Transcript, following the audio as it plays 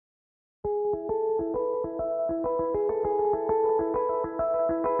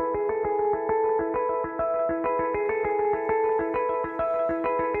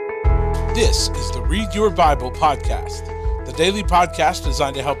This is the Read Your Bible podcast, the daily podcast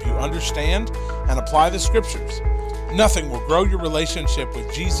designed to help you understand and apply the scriptures. Nothing will grow your relationship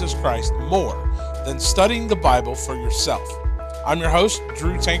with Jesus Christ more than studying the Bible for yourself. I'm your host,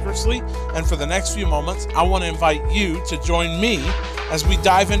 Drew Tankersley, and for the next few moments, I want to invite you to join me as we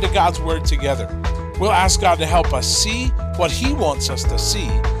dive into God's Word together. We'll ask God to help us see what He wants us to see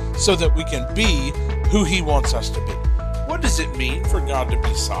so that we can be who He wants us to be. What does it mean for God to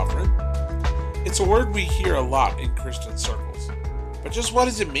be sovereign? It's a word we hear a lot in Christian circles. But just what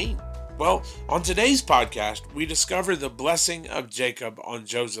does it mean? Well, on today's podcast, we discover the blessing of Jacob on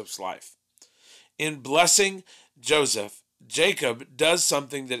Joseph's life. In blessing Joseph, Jacob does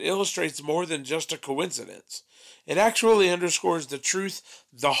something that illustrates more than just a coincidence. It actually underscores the truth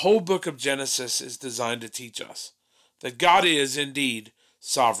the whole book of Genesis is designed to teach us, that God is indeed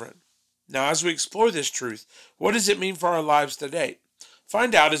sovereign. Now, as we explore this truth, what does it mean for our lives today?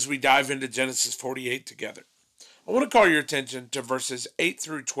 Find out as we dive into Genesis 48 together. I want to call your attention to verses 8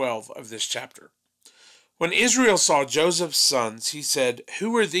 through 12 of this chapter. When Israel saw Joseph's sons, he said,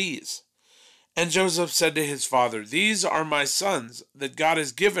 "Who are these?" And Joseph said to his father, "These are my sons that God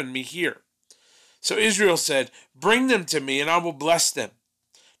has given me here." So Israel said, "Bring them to me, and I will bless them."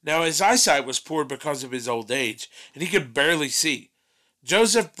 Now his eyesight was poor because of his old age, and he could barely see.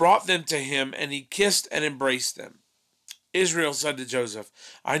 Joseph brought them to him, and he kissed and embraced them. Israel said to Joseph,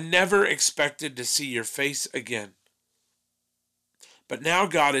 "I never expected to see your face again. But now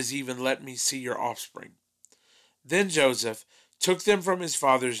God has even let me see your offspring." Then Joseph took them from his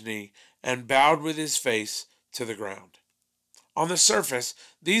father's knee and bowed with his face to the ground. On the surface,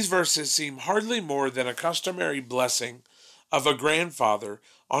 these verses seem hardly more than a customary blessing of a grandfather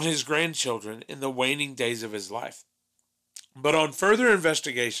on his grandchildren in the waning days of his life. But on further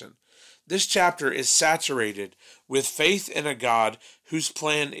investigation, this chapter is saturated with faith in a God whose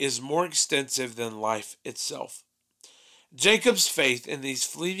plan is more extensive than life itself. Jacob's faith in these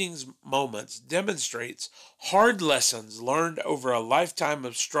fleeting moments demonstrates hard lessons learned over a lifetime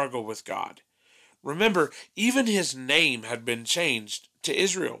of struggle with God. Remember, even his name had been changed to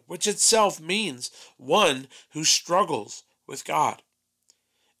Israel, which itself means one who struggles with God.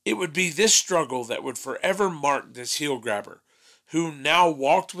 It would be this struggle that would forever mark this heel grabber, who now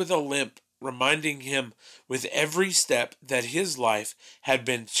walked with a limp, reminding him with every step that his life had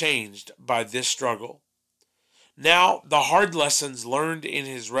been changed by this struggle. Now, the hard lessons learned in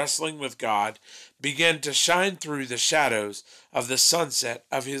his wrestling with God began to shine through the shadows of the sunset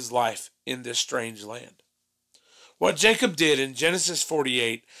of his life in this strange land. What Jacob did in Genesis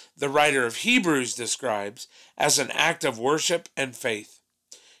 48, the writer of Hebrews describes as an act of worship and faith.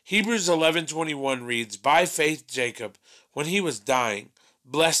 Hebrews 11:21 reads, "By faith Jacob, when he was dying,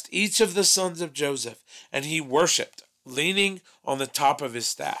 blessed each of the sons of Joseph, and he worshipped, leaning on the top of his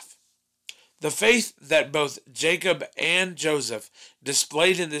staff." The faith that both Jacob and Joseph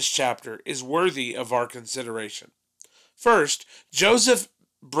displayed in this chapter is worthy of our consideration. First, Joseph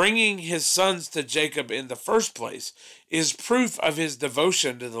bringing his sons to Jacob in the first place is proof of his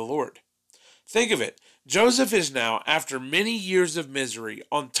devotion to the Lord. Think of it. Joseph is now, after many years of misery,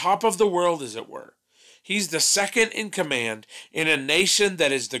 on top of the world, as it were. He's the second in command in a nation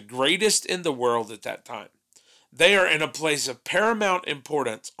that is the greatest in the world at that time. They are in a place of paramount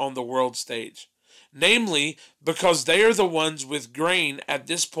importance on the world stage, namely because they are the ones with grain at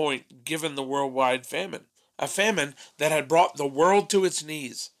this point given the worldwide famine, a famine that had brought the world to its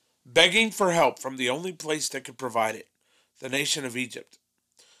knees, begging for help from the only place that could provide it, the nation of Egypt.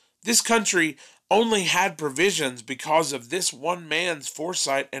 This country only had provisions because of this one man's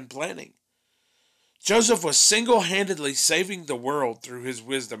foresight and planning. Joseph was single-handedly saving the world through his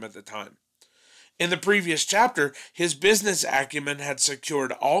wisdom at the time. In the previous chapter, his business acumen had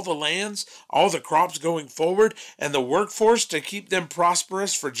secured all the lands, all the crops going forward, and the workforce to keep them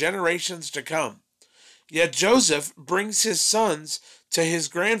prosperous for generations to come. Yet Joseph brings his sons to his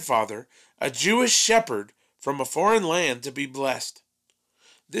grandfather, a Jewish shepherd from a foreign land, to be blessed.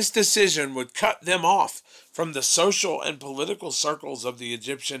 This decision would cut them off from the social and political circles of the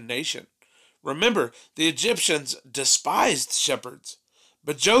Egyptian nation. Remember, the Egyptians despised shepherds,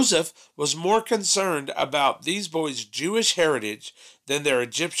 but Joseph was more concerned about these boys' Jewish heritage than their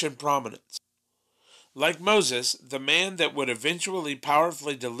Egyptian prominence. Like Moses, the man that would eventually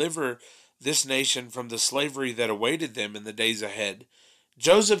powerfully deliver this nation from the slavery that awaited them in the days ahead,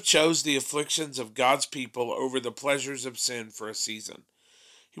 Joseph chose the afflictions of God's people over the pleasures of sin for a season.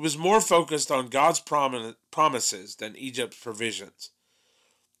 He was more focused on God's promises than Egypt's provisions.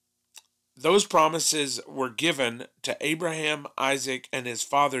 Those promises were given to Abraham, Isaac, and his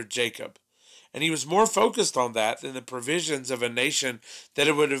father Jacob, and he was more focused on that than the provisions of a nation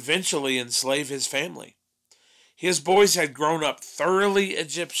that would eventually enslave his family. His boys had grown up thoroughly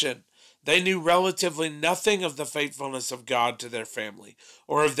Egyptian. They knew relatively nothing of the faithfulness of God to their family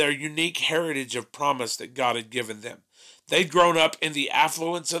or of their unique heritage of promise that God had given them. They'd grown up in the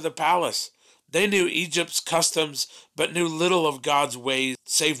affluence of the palace. They knew Egypt's customs, but knew little of God's ways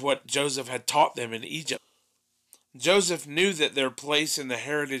save what Joseph had taught them in Egypt. Joseph knew that their place in the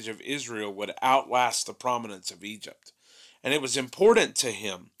heritage of Israel would outlast the prominence of Egypt, and it was important to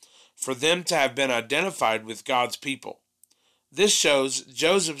him for them to have been identified with God's people. This shows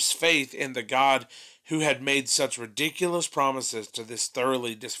Joseph's faith in the God who had made such ridiculous promises to this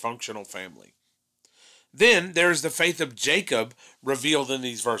thoroughly dysfunctional family. Then there is the faith of Jacob revealed in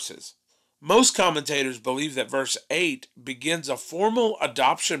these verses. Most commentators believe that verse 8 begins a formal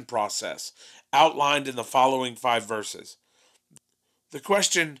adoption process outlined in the following 5 verses. The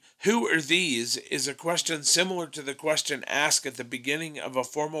question, who are these, is a question similar to the question asked at the beginning of a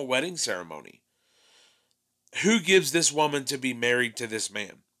formal wedding ceremony. Who gives this woman to be married to this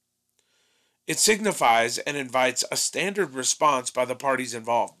man? It signifies and invites a standard response by the parties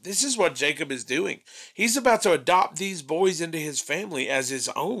involved. This is what Jacob is doing. He's about to adopt these boys into his family as his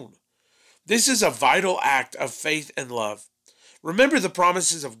own. This is a vital act of faith and love. Remember, the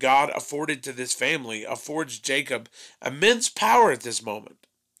promises of God afforded to this family affords Jacob immense power at this moment.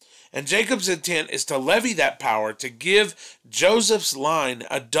 And Jacob's intent is to levy that power to give Joseph's line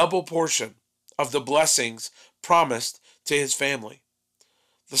a double portion of the blessings promised to his family.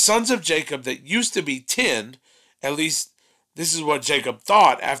 The sons of Jacob that used to be 10, at least this is what Jacob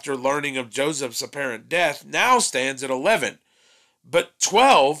thought after learning of Joseph's apparent death, now stands at 11. But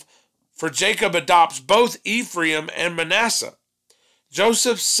 12, for Jacob adopts both Ephraim and Manasseh,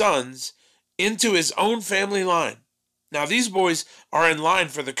 Joseph's sons, into his own family line. Now these boys are in line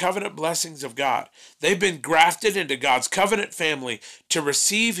for the covenant blessings of God. They've been grafted into God's covenant family to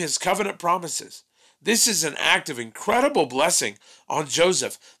receive his covenant promises. This is an act of incredible blessing on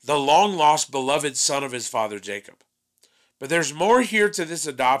Joseph, the long-lost beloved son of his father Jacob. But there's more here to this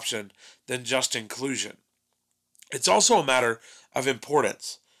adoption than just inclusion. It's also a matter of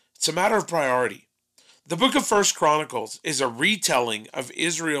importance. It's a matter of priority. The book of 1 Chronicles is a retelling of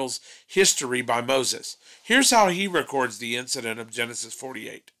Israel's history by Moses. Here's how he records the incident of Genesis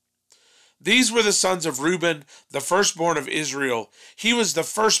 48. These were the sons of Reuben, the firstborn of Israel. He was the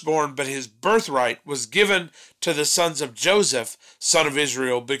firstborn, but his birthright was given to the sons of Joseph, son of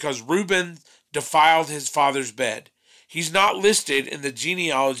Israel, because Reuben defiled his father's bed. He's not listed in the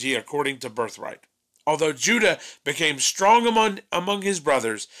genealogy according to birthright. Although Judah became strong among his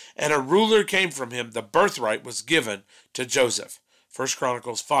brothers, and a ruler came from him, the birthright was given to Joseph. 1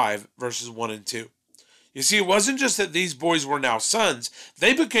 Chronicles 5, verses 1 and 2. You see, it wasn't just that these boys were now sons.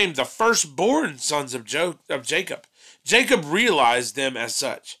 They became the firstborn sons of Jacob. Jacob realized them as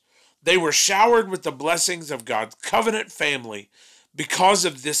such. They were showered with the blessings of God's covenant family because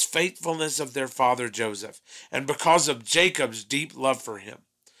of this faithfulness of their father Joseph, and because of Jacob's deep love for him.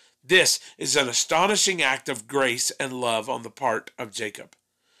 This is an astonishing act of grace and love on the part of Jacob.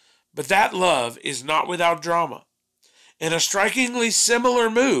 But that love is not without drama. In a strikingly similar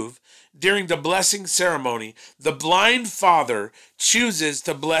move, during the blessing ceremony, the blind father chooses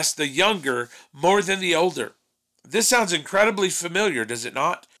to bless the younger more than the older. This sounds incredibly familiar, does it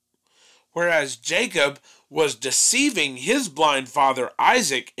not? Whereas Jacob was deceiving his blind father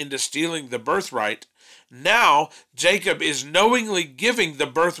Isaac into stealing the birthright, now Jacob is knowingly giving the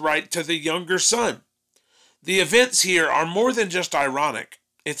birthright to the younger son. The events here are more than just ironic.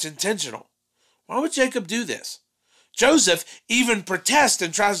 It's intentional. Why would Jacob do this? Joseph even protests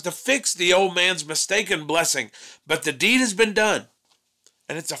and tries to fix the old man's mistaken blessing, but the deed has been done.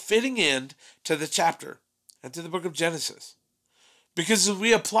 And it's a fitting end to the chapter and to the book of Genesis. Because as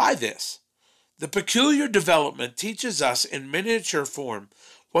we apply this, the peculiar development teaches us in miniature form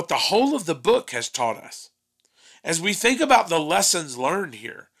what the whole of the book has taught us. As we think about the lessons learned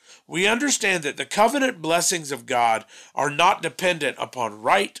here, we understand that the covenant blessings of God are not dependent upon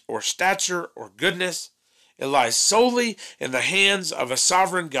right or stature or goodness. It lies solely in the hands of a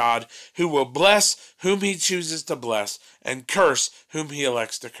sovereign God who will bless whom he chooses to bless and curse whom he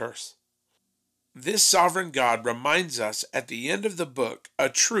elects to curse. This sovereign God reminds us at the end of the book a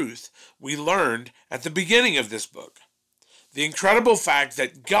truth we learned at the beginning of this book. The incredible fact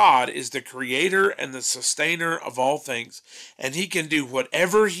that God is the creator and the sustainer of all things, and he can do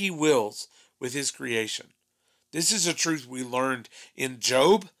whatever he wills with his creation. This is a truth we learned in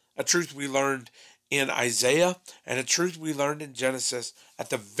Job, a truth we learned in Isaiah, and a truth we learned in Genesis at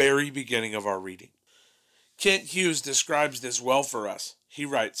the very beginning of our reading. Kent Hughes describes this well for us. He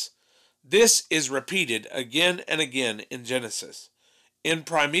writes, This is repeated again and again in Genesis. In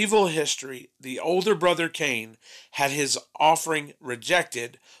primeval history, the older brother Cain had his offering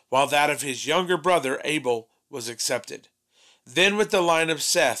rejected, while that of his younger brother Abel was accepted. Then with the line of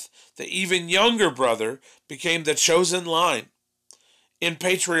Seth, the even younger brother became the chosen line. In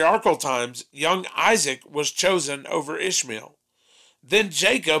patriarchal times, young Isaac was chosen over Ishmael. Then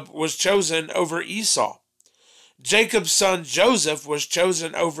Jacob was chosen over Esau. Jacob's son Joseph was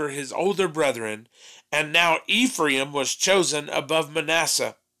chosen over his older brethren, and now Ephraim was chosen above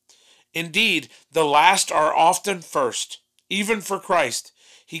Manasseh. Indeed, the last are often first, even for Christ.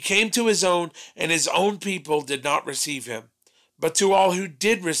 He came to his own, and his own people did not receive him. But to all who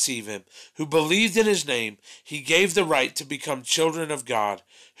did receive him, who believed in his name, he gave the right to become children of God,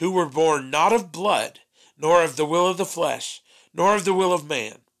 who were born not of blood, nor of the will of the flesh, nor of the will of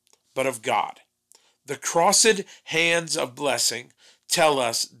man, but of God. The crossed hands of blessing tell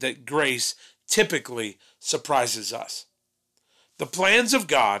us that grace typically surprises us. The plans of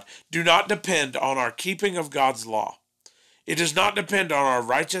God do not depend on our keeping of God's law. It does not depend on our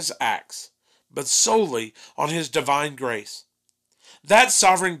righteous acts, but solely on his divine grace. That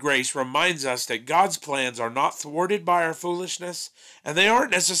sovereign grace reminds us that God's plans are not thwarted by our foolishness, and they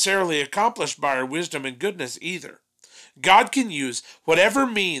aren't necessarily accomplished by our wisdom and goodness either. God can use whatever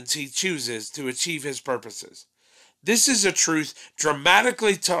means he chooses to achieve his purposes. This is a truth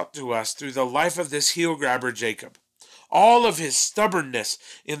dramatically taught to us through the life of this heel-grabber Jacob. All of his stubbornness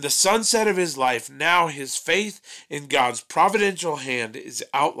in the sunset of his life, now his faith in God's providential hand is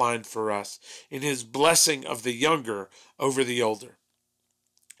outlined for us in his blessing of the younger over the older.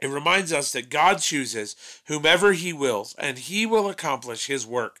 It reminds us that God chooses whomever he wills, and he will accomplish his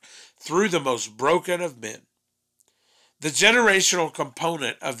work through the most broken of men. The generational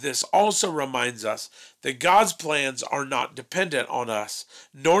component of this also reminds us that God's plans are not dependent on us,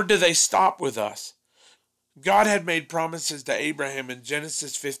 nor do they stop with us. God had made promises to Abraham in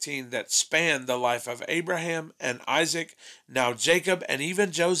Genesis 15 that spanned the life of Abraham and Isaac, now Jacob, and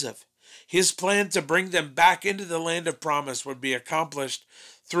even Joseph. His plan to bring them back into the land of promise would be accomplished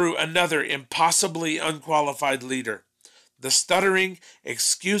through another impossibly unqualified leader, the stuttering,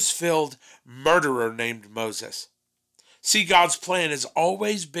 excuse-filled murderer named Moses. See, God's plan is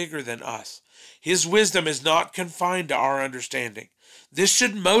always bigger than us. His wisdom is not confined to our understanding. This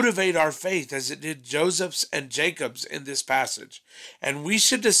should motivate our faith as it did Joseph's and Jacob's in this passage. And we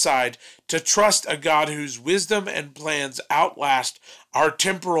should decide to trust a God whose wisdom and plans outlast our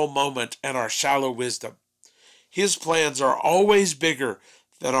temporal moment and our shallow wisdom. His plans are always bigger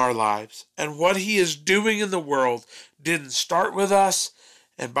than our lives. And what he is doing in the world didn't start with us,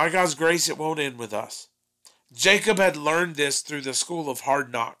 and by God's grace, it won't end with us. Jacob had learned this through the school of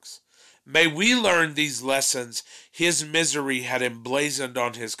hard knocks. May we learn these lessons his misery had emblazoned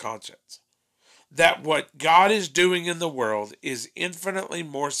on his conscience. That what God is doing in the world is infinitely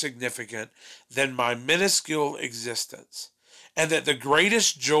more significant than my minuscule existence, and that the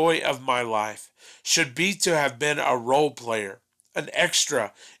greatest joy of my life should be to have been a role player, an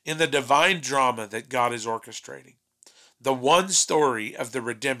extra in the divine drama that God is orchestrating. The one story of the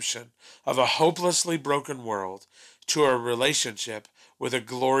redemption of a hopelessly broken world to a relationship with a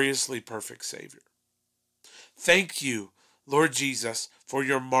gloriously perfect Savior. Thank you, Lord Jesus, for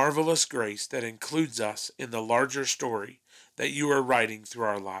your marvelous grace that includes us in the larger story that you are writing through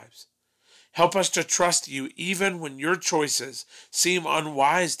our lives. Help us to trust you even when your choices seem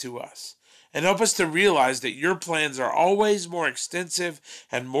unwise to us, and help us to realize that your plans are always more extensive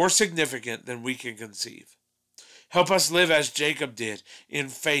and more significant than we can conceive. Help us live as Jacob did, in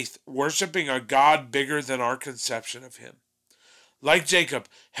faith, worshiping a God bigger than our conception of him. Like Jacob,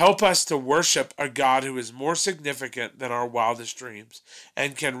 help us to worship a God who is more significant than our wildest dreams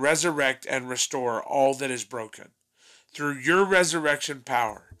and can resurrect and restore all that is broken. Through your resurrection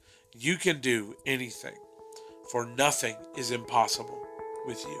power, you can do anything, for nothing is impossible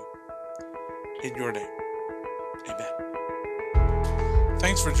with you. In your name, amen.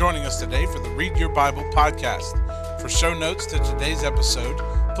 Thanks for joining us today for the Read Your Bible podcast. For show notes to today's episode,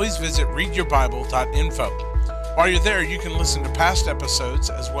 please visit readyourbible.info. While you're there, you can listen to past episodes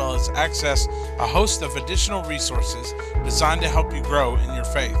as well as access a host of additional resources designed to help you grow in your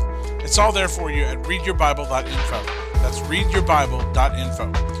faith. It's all there for you at readyourbible.info. That's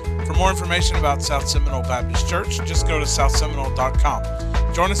readyourbible.info. For more information about South Seminole Baptist Church, just go to southseminole.com.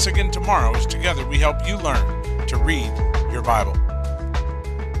 Join us again tomorrow as together we help you learn to read your Bible.